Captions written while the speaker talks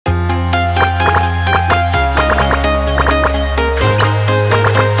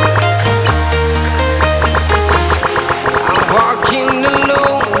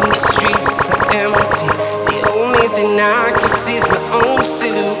empty. The only thing I can see is my own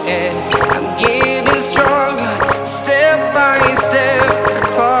silhouette. I'm getting stronger, step by step. The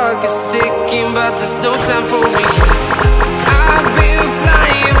clock is ticking, but there's no time for regrets. I've been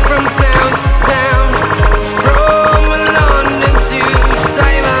flying from town to town, from London to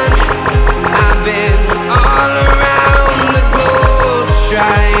Taiwan. I've been all around the globe,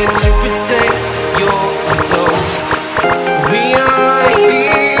 trying to protect your soul. We are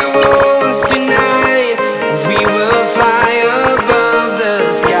heroes tonight. We will fly above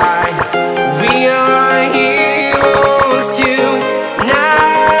the sky. We are heroes tonight.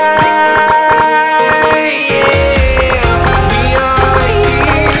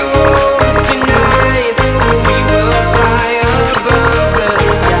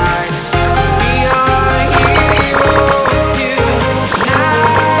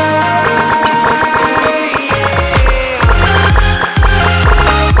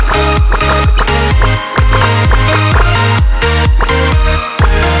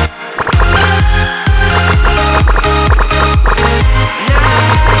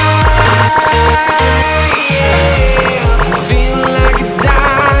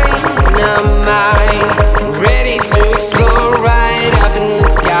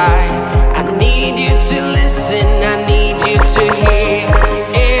 I need you to hear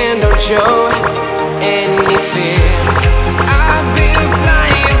and don't show any fear. I've been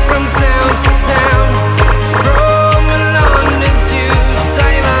flying from town to town, from London to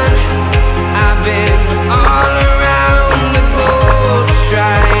Taiwan. I've been all around the globe,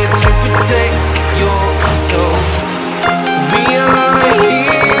 trying to protect your soul. We are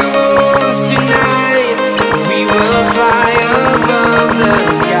heroes tonight. We will fly above the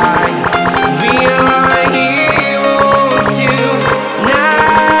sky. We are heroes tonight.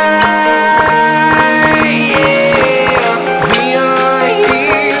 We are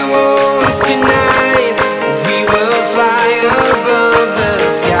heroes tonight. We will fly above the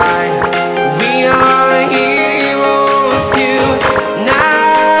sky. We are heroes tonight.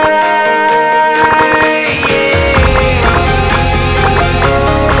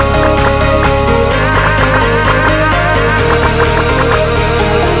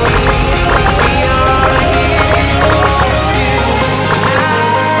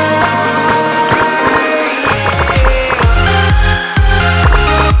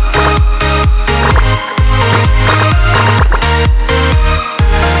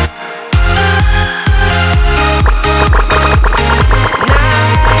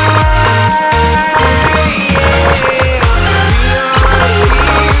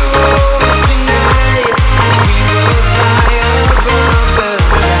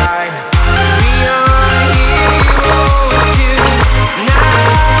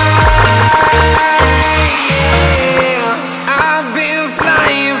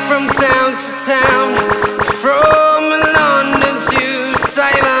 From town to town, from London to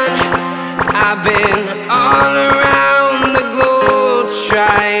Taiwan. I've been all around the globe,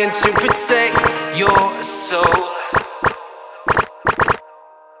 trying to protect